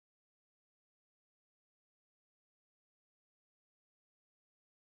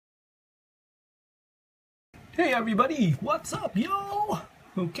Hey everybody, what's up, yo?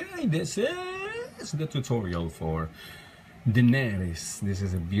 Okay, this is the tutorial for DAENERYS. This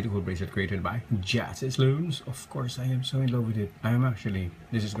is a beautiful bracelet created by Jazz's Looms. Of course, I am so in love with it.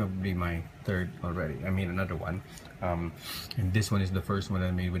 This is going to be my third already. I mean, another one. And this one is the first one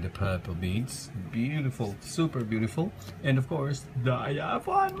I made with the purple beads. Beautiful, super beautiful. And of course, I have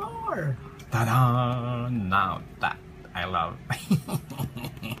one more. Ta-da! Now that I love.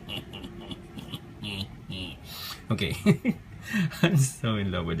 Okay. I'm so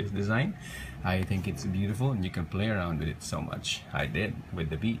in love with this design. I think it's beautiful and you can play around with it so much. I did with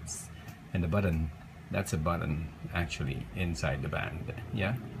the beads and the button. That's a button actually inside the band.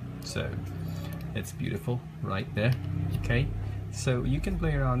 Yeah, so it's beautiful right there. Okay, so you can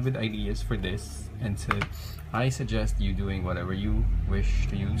play around with ideas for this, and so I suggest you doing whatever you wish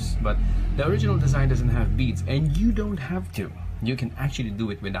to use. But the original design doesn't have beads, and you don't have to. You can actually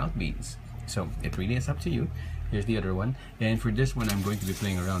do it without beads. So it really is up to you. Here's the other one, and for this one I'm going to be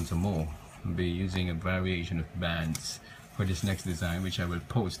playing around some more. I'll be using a variation of bands for this next design, which I will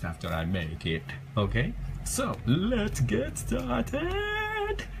post after I make it. Okay, so let's get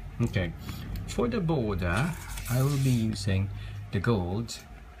started. Okay, for the border I will be using the gold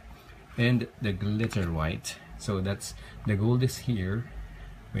and the glitter white. So that's the gold is here.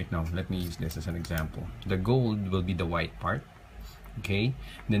 Wait, no, let me use this as an example. The gold will be the white part. Okay,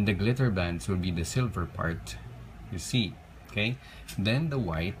 then the glitter bands will be the silver part, you see. Okay, then the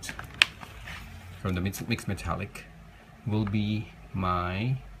white from the mixed metallic will be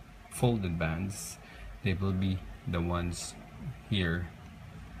my folded bands. They will be the ones here,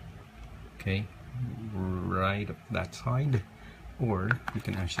 okay, right up that side. Or you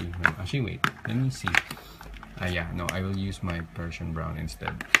can actually wait, let me see. Yeah, no, I will use my Persian brown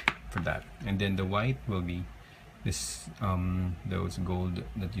instead for that. And then the white will be this those gold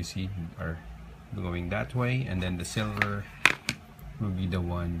that you see are going that way, and then the silver will be the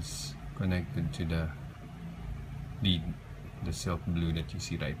ones connected to the silk blue that you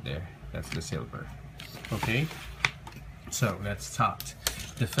see right there. That's the silver. Okay, so let's start.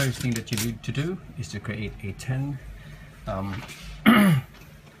 The first thing that you need to do is to create a 10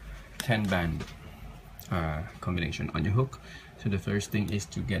 band combination on your hook. So the first thing is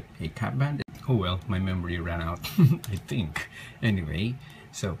to get a cap band. Oh well, my memory ran out. I think. Anyway,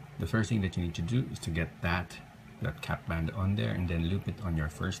 so the first thing that you need to do is to get that cap band on there, and then loop it on your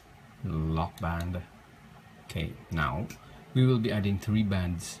first lock band. Okay, now we will be adding 3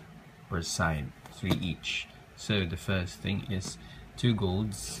 bands per side, 3 each. So the first thing is 2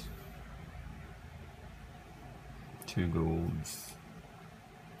 golds,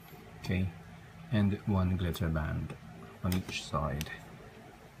 okay, and 1 glitter band on each side,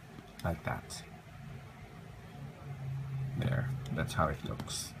 like that. There, that's how it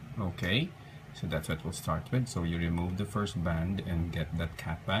looks. Okay, so that's what we'll start with. So you remove the first band and get that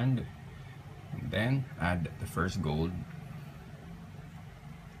cap band, and then add the first gold,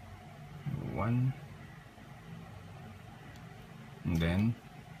 1, and then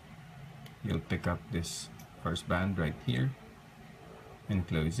you'll pick up this first band right here and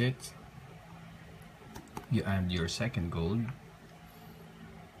close it. You add your second gold,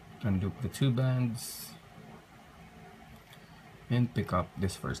 unloop the 2 bands, and pick up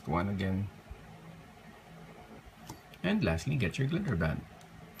this first one again, and lastly get your glitter band.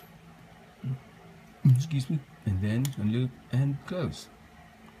 Excuse me, and then unloop and close.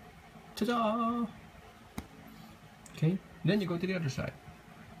 Ta-da! Okay, then you go to the other side.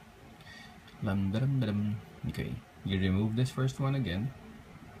 Okay, you remove this first one again,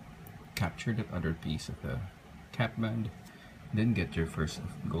 capture the other piece of the cap band, then get your first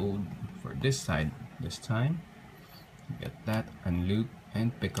gold for this side this time. Get that, unloop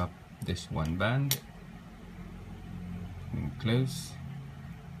and pick up this 1 band and close.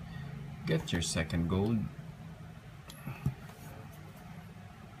 Get your second gold,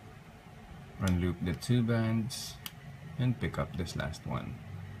 unloop the 2 bands and pick up this last one.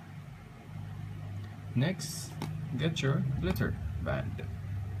 Next, get your glitter band,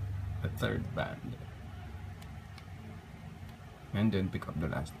 the 3rd band, and then pick up the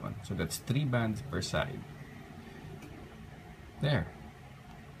last one. So that's 3 bands per side. There,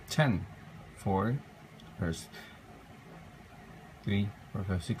 10 for first 3, 4,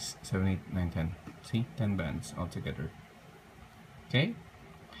 5, 6, 7, 8, 9, 10. See, 10 bands altogether. Okay,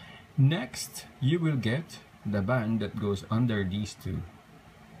 next you will get the band that goes under these 2.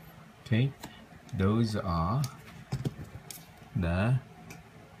 Okay, those are the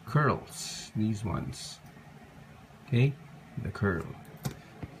curls, these ones. Okay, the curl,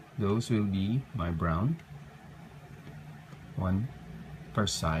 those will be my brown, 1 per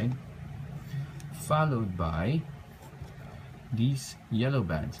side. followed by these yellow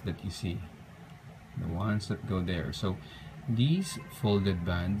bands that you see, the ones that go there. So these folded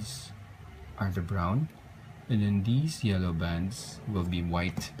bands are the brown, and then these yellow bands will be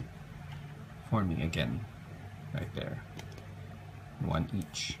white, forming again right there, one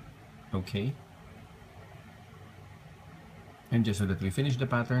each. Okay, and just so that we finish the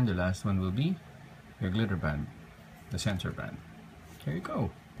pattern, the last one will be your glitter band, the center band. There you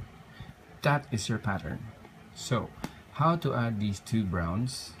go. That is your pattern. So how to add these two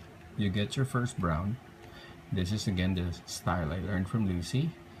browns? You get your first brown. This is again the style I learned from Lucy.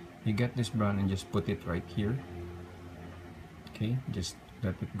 You get this brown and just put it right here. Okay, just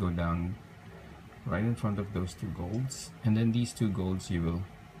let it go down right in front of those two golds, and then these two golds you will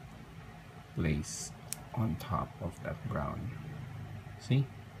place on top of that brown. See?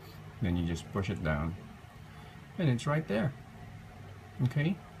 Then you just push it down and it's right there.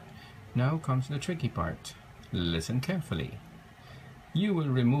 Okay, now comes the tricky part. Listen carefully. You will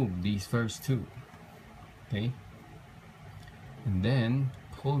remove these first two, okay, and then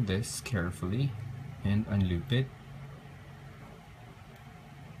pull this carefully and unloop it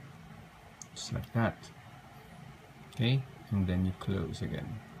just like that. Okay, and then you close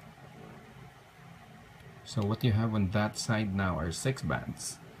again. So what you have on that side now are 6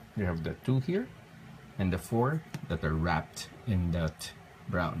 bands. You have the 2 here and the 4 that are wrapped in that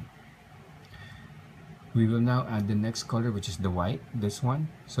brown. We will now add the next color, which is the white, this one.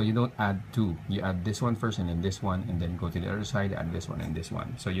 So you don't add 2, you add this one first and then this one, and then go to the other side, add this one and this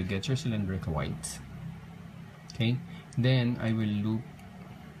one. So you get your cylindrical white. Okay, then I will loop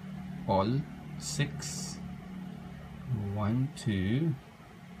all 6. 1, 2,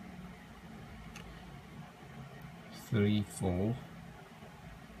 3, 4,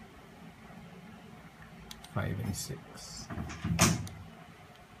 5, and 6.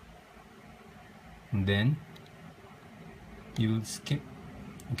 And then you will skip,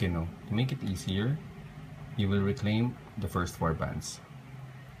 okay, no, to make it easier, you will reclaim the first 4 bands.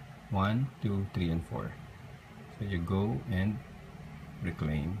 1, 2, 3, and 4. So you go and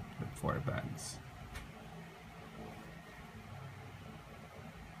reclaim the 4 bands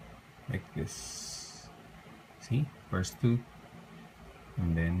like this. See, first 2,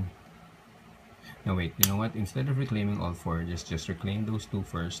 and then, no wait, you know what, instead of reclaiming all 4, just reclaim those 2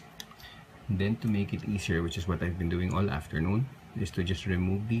 first. And then to make it easier, which is what I've been doing all afternoon, is to just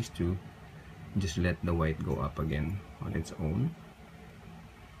remove these 2, just let the white go up again on its own.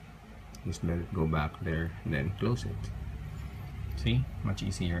 Just let it go back there and then close it. See, much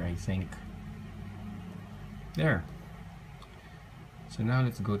easier, I think. There. So now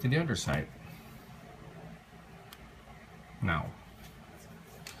let's go to the other side. Now,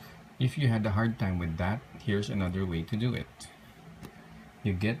 if you had a hard time with that, here's another way to do it.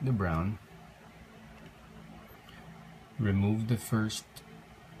 You get the brown, remove the first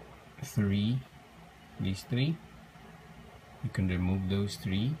 3, these 3. You can remove those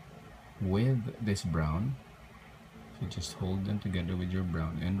 3 with this brown. So just hold them together with your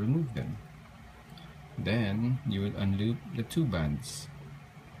brown and remove them. Then you will unloop the 2 bands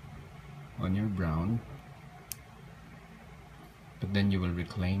on your brown, but then you will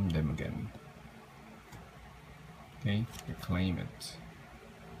reclaim them again. Okay, reclaim it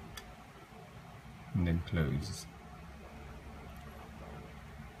and then close.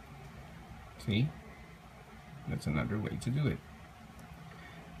 See, that's another way to do it.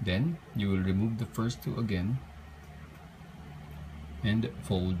 Then you will remove the first 2 again and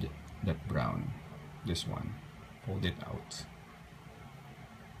fold that brown, this one, fold it out,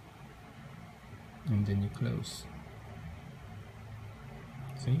 and then you close.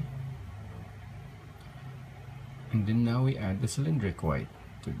 See? And then now we add the cylindric white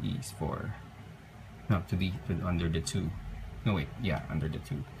to these 4. No, under the 2. No wait, yeah, under the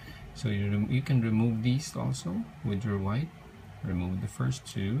 2. So you can remove these also with your white. Remove the first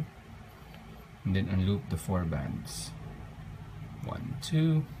 2, and then unloop the 4 bands. 1,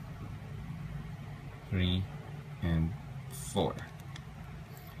 2, 3, and 4.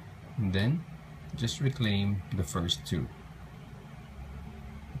 And then just reclaim the first 2.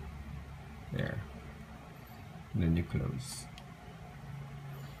 There. And then you close.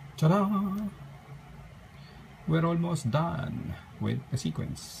 Ta-da! We're almost done with the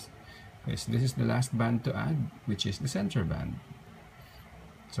sequence. Yes, this is the last band to add, which is the center band.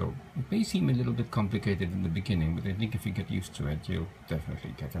 So it may seem a little bit complicated in the beginning, but I think if you get used to it, you'll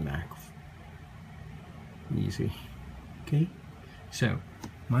definitely get a knack. Easy. Okay, so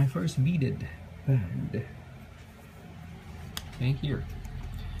my first beaded band. Okay, here,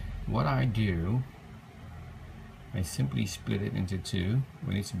 what I do I simply split it into two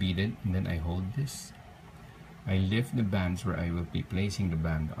when it's beaded, and then I hold this. I lift the bands where I will be placing the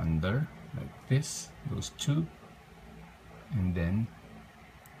band under, like this, those two, and then,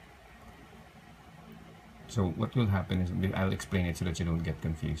 so what will happen is, I'll explain it so that you don't get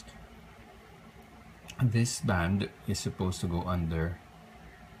confused. This band is supposed to go under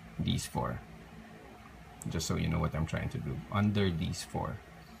these four, just so you know what I'm trying to do, under these four,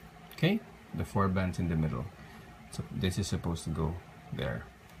 okay, the four bands in the middle. So this is supposed to go there.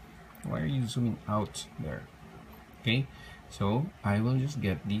 Why are you zooming out there? Okay, so I will just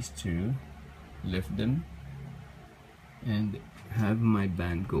get these two, lift them, and have my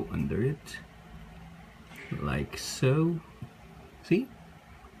band go under it, like so. See?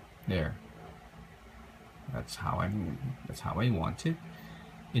 There. That's how I want it.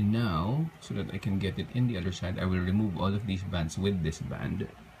 And now, so that I can get it in the other side, I will remove all of these bands with this band.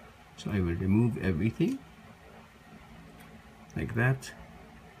 So I will remove everything, like that,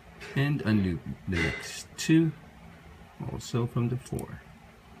 and unloop the next two, also from the four,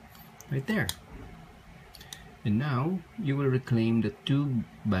 right there. And now you will reclaim the two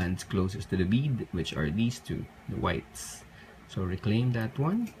bands closest to the bead, which are these two, the whites. So reclaim that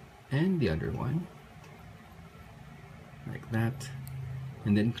one and the other one, like that,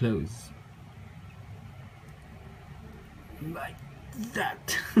 and then close, like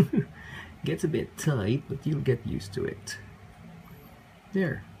that. Gets a bit tight, but you'll get used to it.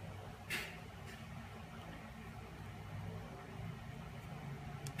 There.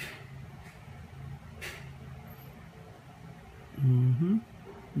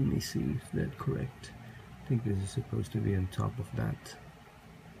 Let me see if that's correct. I think this is supposed to be on top of that.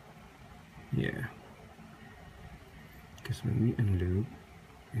 Yeah. Because when we unloop,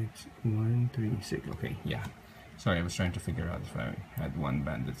 it's 1, 3, 6. Okay, yeah. Sorry, I was trying to figure out if I had one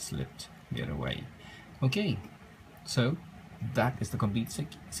band that slipped the other way. Okay, so that is the complete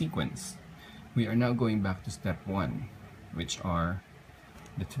sequence. We are now going back to step 1, which are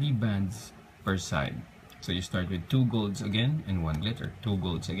the 3 bands per side. So you start with 2 golds again and 1 glitter, 2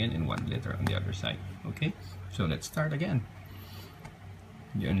 golds again and 1 glitter on the other side. Okay, so let's start again.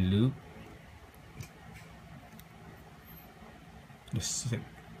 You unloop the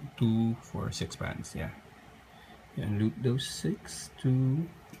 2, 4, 6 bands. Yeah, you unloop those 6, 2,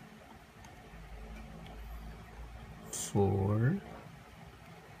 4,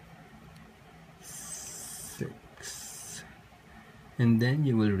 6, and then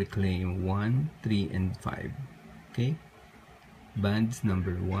you will reclaim 1, 3, and 5. Okay, bands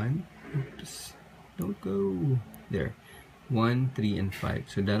number 1. Oops, don't go there. 1, 3, and 5.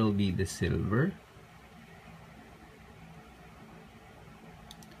 So that'll be the silver,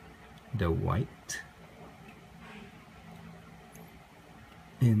 the white,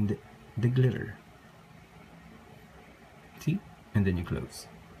 and the glitter. See? And then you close.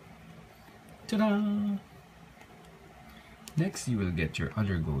 Ta-da! Next, you will get your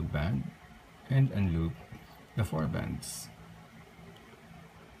other gold band and unloop the 4 bands.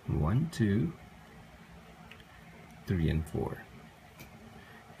 1, 2, 3, and 4.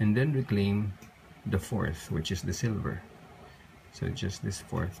 And then reclaim the 4th, which is the silver. So just this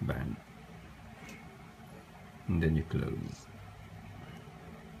 4th band. And then you close.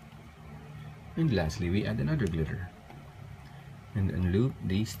 And lastly, we add another glitter. And unloop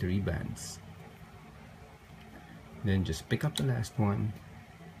these 3 bands. Then just pick up the last one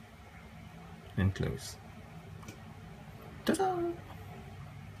and close. Ta-da!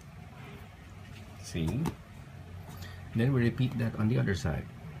 See? Then we repeat that on the other side.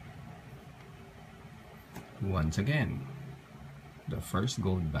 Once again, the first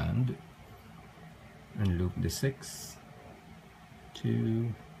gold band, unloop the 6,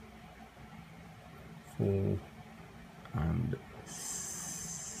 2, 4, and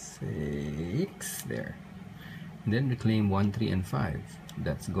 6 there. And then reclaim 1, 3, and 5.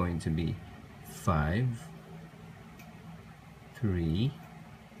 That's going to be 5, 3,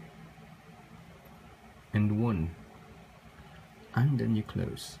 and 1. And then you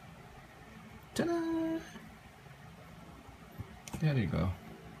close. Ta-da! There you go.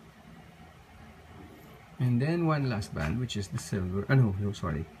 And then one last band, which is the silver. Oh no,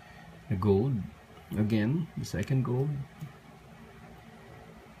 sorry. The gold. Again, the second gold.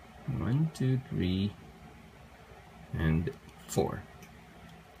 1, 2, 3, and 4.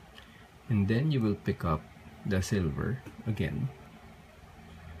 And then you will pick up the silver again,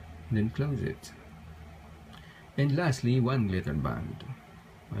 then close it. And lastly, 1 glitter band.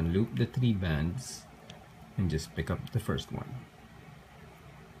 Unloop the 3 bands and just pick up the first one,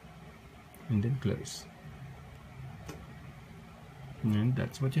 and then close. And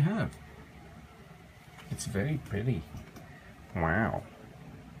that's what you have. It's it's very pretty. Wow.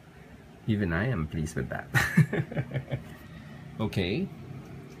 Even I am pleased with that. Okay.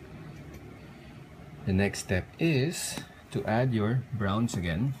 The next step is to add your browns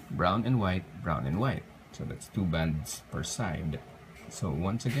again. Brown and white, brown and white. So that's 2 bands per side. So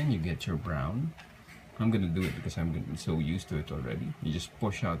once again, you get your brown. I'm gonna do it because I'm so used to it already. You just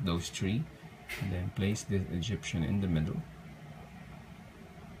push out those 3 and then place this Egyptian in the middle.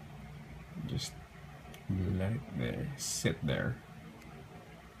 Just let it there, sit there.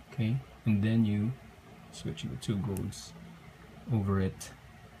 Okay, and then you switch the 2 golds over it,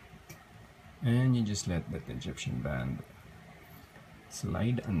 and you just let that Egyptian band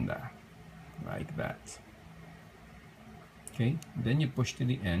slide under like that. Okay, then you push to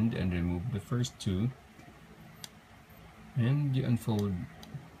the end and remove the first 2, and you unfold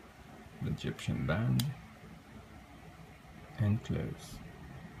the Egyptian band and close.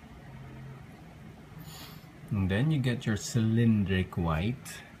 And then you get your cylindric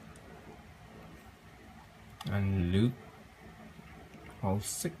white and loop all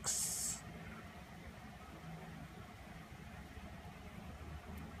 6.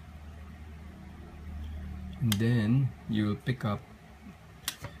 And then you will pick up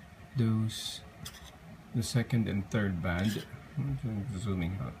those, the second and third band. I'm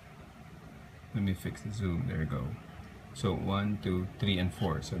zooming out. Let me fix the zoom. There you go. So 1, 2, 3, and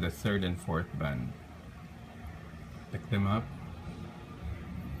 4. So the third and fourth band. Pick them up.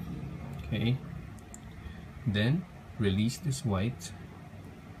 Okay. Then release this white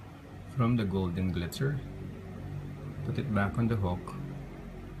from the golden glitter. Put it back on the hook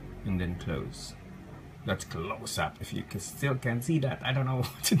and then close. That's close up. If you still can't see that, I don't know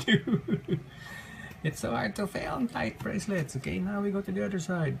what to do. It's so hard to film tight bracelets. Okay, now we go to the other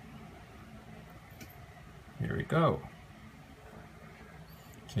side. Here we go.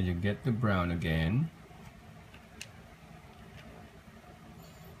 So you get the brown again.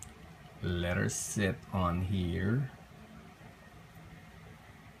 Let her sit on here.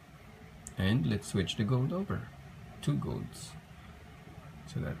 And let's switch the gold over. 2 golds.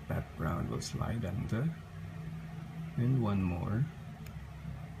 So that brown will slide under. And 1 more.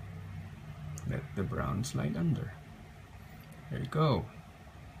 Let the brown slide under. There you go.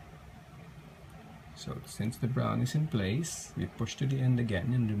 So since the brown is in place, we push to the end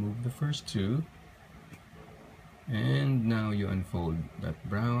again and remove the first 2. And now you unfold that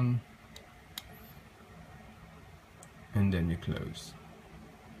brown. And then you close.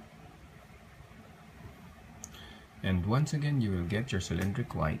 And once again, you will get your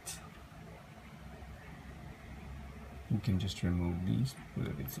cylindric white. You can just remove these so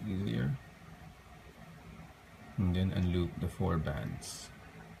that it's easier. And then unloop the 4 bands.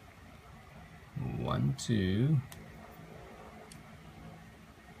 1, 2.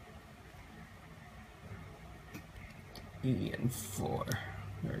 3 and 4.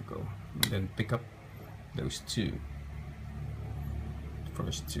 There you go. And then pick up those 2.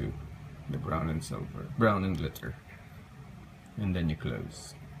 First 2. The brown and silver. Brown and glitter. And then you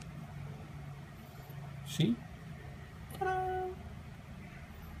close. See? Ta-da!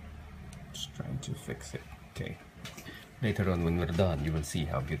 Just trying to fix it. Okay. Later on when we're done, you will see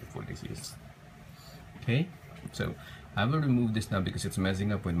how beautiful this is. Okay? So, I will remove this now because it's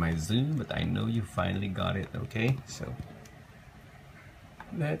messing up with my zoom, but I know you finally got it, okay? So,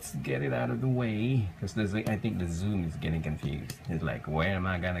 let's get it out of the way because I think the zoom is getting confused. It's like, where am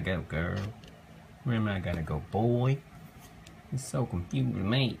I gonna go, girl? Where am I gonna go, boy? It's so confusing,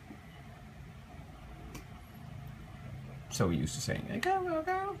 mate. So used to saying,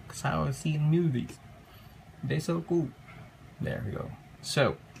 go, because how I see in movies. They're so cool. There we go.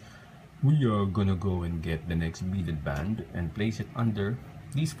 So, we are gonna go and get the next beaded band and place it under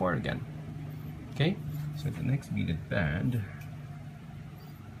these 4 again. Okay? So the next beaded band,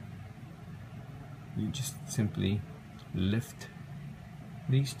 you just simply lift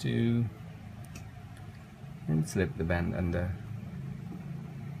these 2 and slip the band under,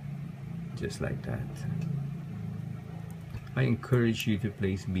 just like that. I encourage you to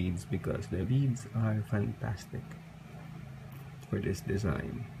place beads because the beads are fantastic for this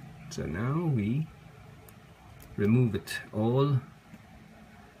design. So now we remove it all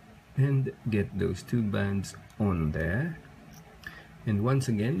and get those 2 bands on there. And once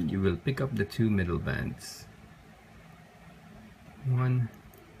again, you will pick up the 2 middle bands. 1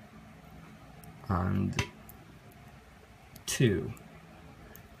 and 2.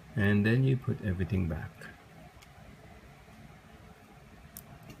 And then you put everything back.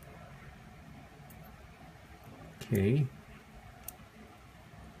 Okay.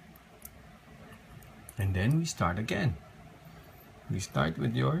 And then we start again. We start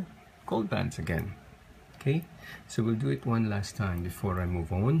with your gold bands again. Okay, so we'll do it one last time before I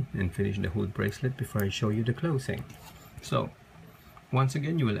move on and finish the whole bracelet before I show you the closing. So once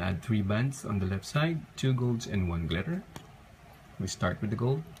again, you will add 3 bands on the left side, 2 golds and 1 glitter. We start with the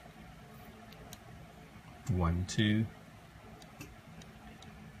gold. 1, 2,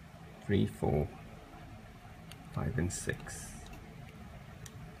 3, 4, 5 and 6.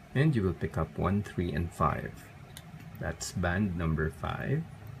 And you will pick up 1, 3 and 5. That's band number 5.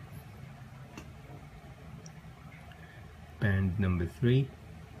 Band number 3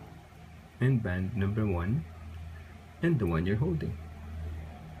 and band number 1 and the one you're holding.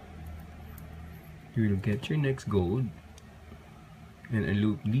 You will get your next gold and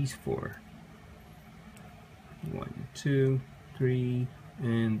unloop these 4. 1, 2, 3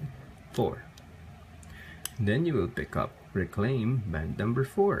 and 4. Then you will pick up reclaim band number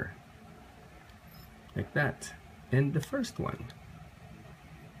 4 like that, and the first one,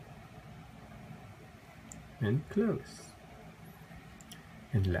 and close.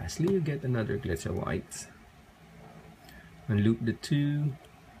 And lastly, you get another glitter white. Unloop the 2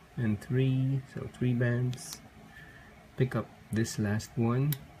 and 3, so 3 bands. Pick up this last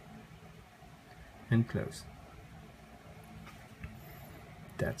one and close.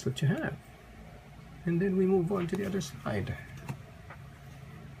 That's what you have. And then we move on to the other side.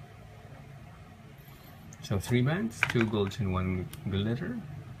 So 3 bands, 2 golds and 1 glitter.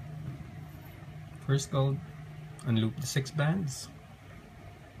 First gold, unloop the 6 bands.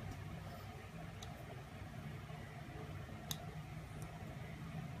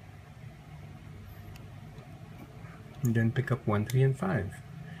 And then pick up 1, 3 and 5.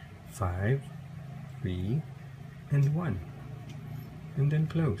 5, 3 and 1. And then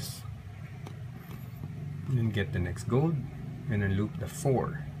close. And then get the next gold and unloop the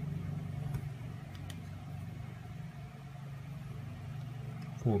 4.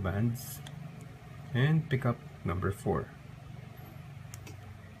 4 bands and pick up number 4.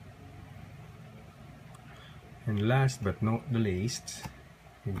 And last but not the least,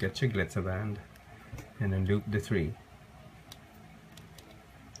 you get your glitter band and unloop the 3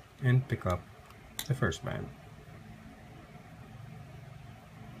 and pick up the first band.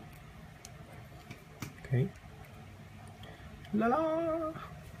 Okay, la la,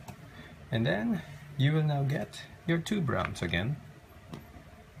 and then you will now get your 2 browns again.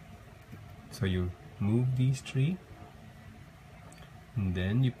 So you move these 3 and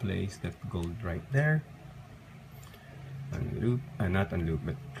then you place that gold right there, unloop, not unloop,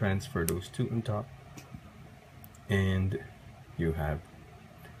 but transfer those 2 on top, and you have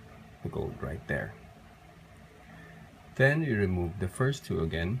the gold right there. Then you remove the first 2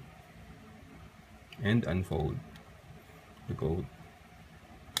 again and unfold the gold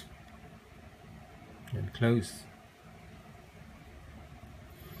and close.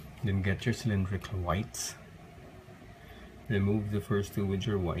 Then get your cylindrical whites, remove the first 2 with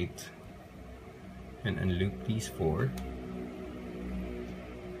your white and unloop these 4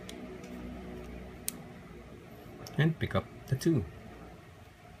 and pick up the 2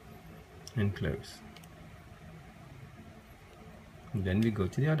 and close. And then we go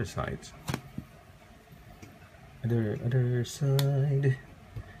to the other side. Other side.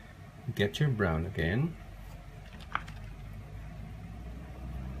 Get your brown again.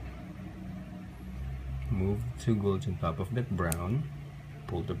 Move 2 golds on top of that brown.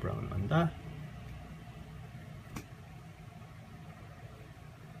 Pull the brown under.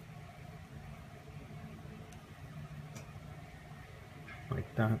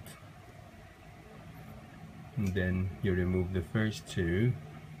 Like that. And then you remove the first 2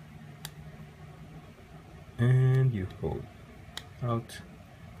 and you hold out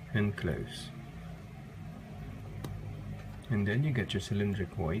and close. And then you get your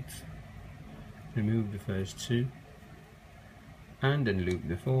cylindric white, remove the first 2 and then loop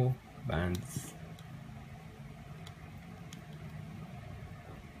the 4 bands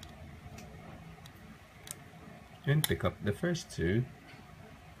and pick up the first 2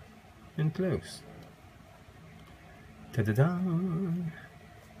 and close. Ta-da-da!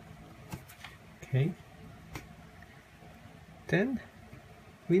 Okay. Then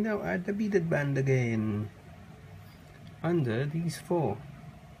we now add the beaded band again under these 4.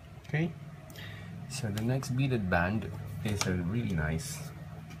 Okay. So the next beaded band is a really nice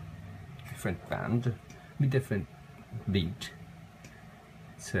different band with different bead.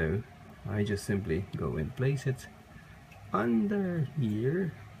 So I just simply go and place it under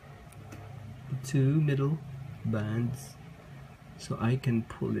here, 2 middle bands, so I can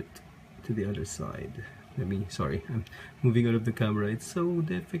pull it to the other side. Sorry, I'm moving out of the camera. It's so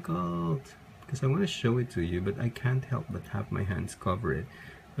difficult because I want to show it to you, but I can't help but have my hands cover it.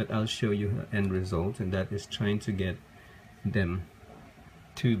 but I'll show you the end result, and that is trying to get them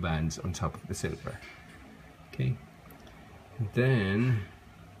 2 bands on top of the silver. Okay, then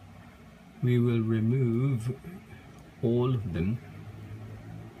we will remove all of them,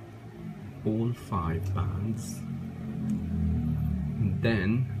 all 5 bands, and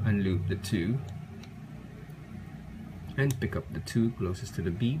then unloop the 2 and pick up the 2 closest to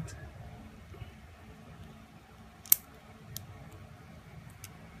the bead.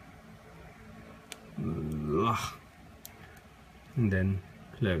 And then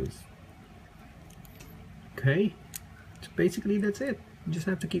close. Okay, so basically that's it. You just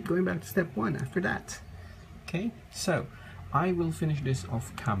have to keep going back to step 1 after that. Okay, so I will finish this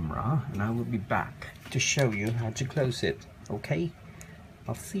off camera and I will be back to show you how to close it. Okay,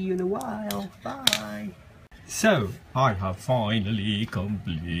 I'll see you in a while. Bye. So I have finally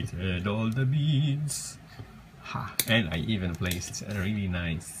completed all the beads. Ha, and I even placed a really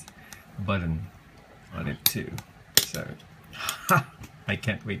nice button on it too. So I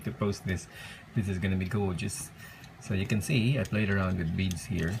can't wait to post this. This is gonna be gorgeous. So you can see I played around with beads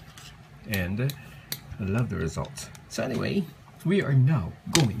here and I love the results. So anyway, we are now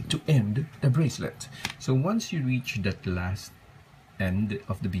going to end the bracelet. So once you reach that last end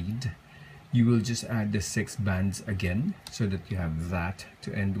of the bead, you will just add the 6 bands again so that you have that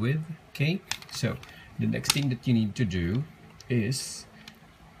to end with. Okay, so the next thing that you need to do is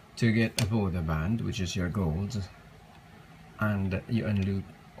to get a border band, which is your gold, and you unloop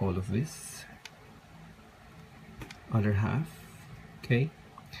all of this other half. Okay,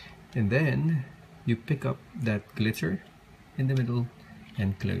 and then you pick up that glitter in the middle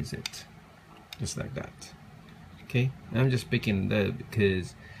and close it just like that. Okay, I'm just picking that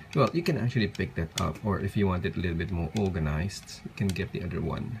because, well, you can actually pick that up, or if you want it a little bit more organized, you can get the other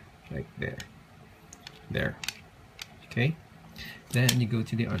one like there. Okay, then you go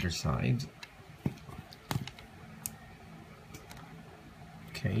to the other side.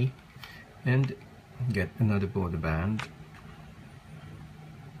 Okay, and get another border band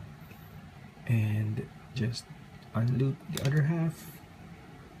and just unloop the other half,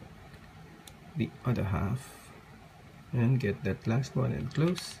 and get that last one and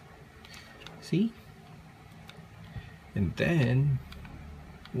close. See? And then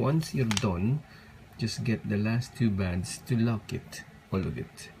once you're done, just get the last 2 bands to lock it, all of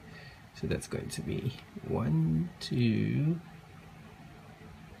it. So that's going to be 1, 2,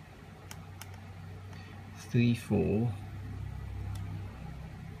 3, 4.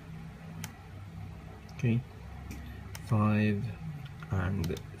 Okay, 5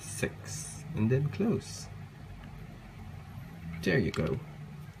 and 6, and then close. There you go.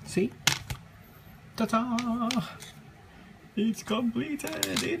 See? Ta-ta! It's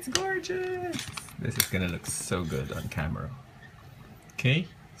completed! It's gorgeous! This is gonna look so good on camera. Okay,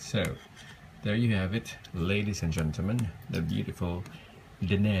 so there you have it, ladies and gentlemen, the beautiful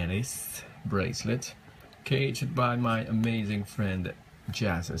DAENERYS bracelet, created by my amazing friend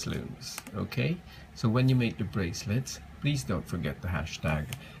Jazz's Looms. Okay, so when you make the bracelet, please don't forget the hashtag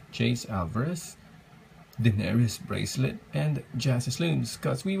Chase Alvarez, DAENERYS bracelet, and Jazz's Looms,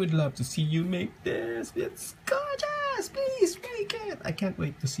 because we would love to see you make this. It's gorgeous! Please make it! I can't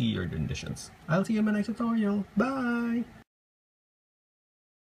wait to see your renditions. I'll see you in my next tutorial. Bye!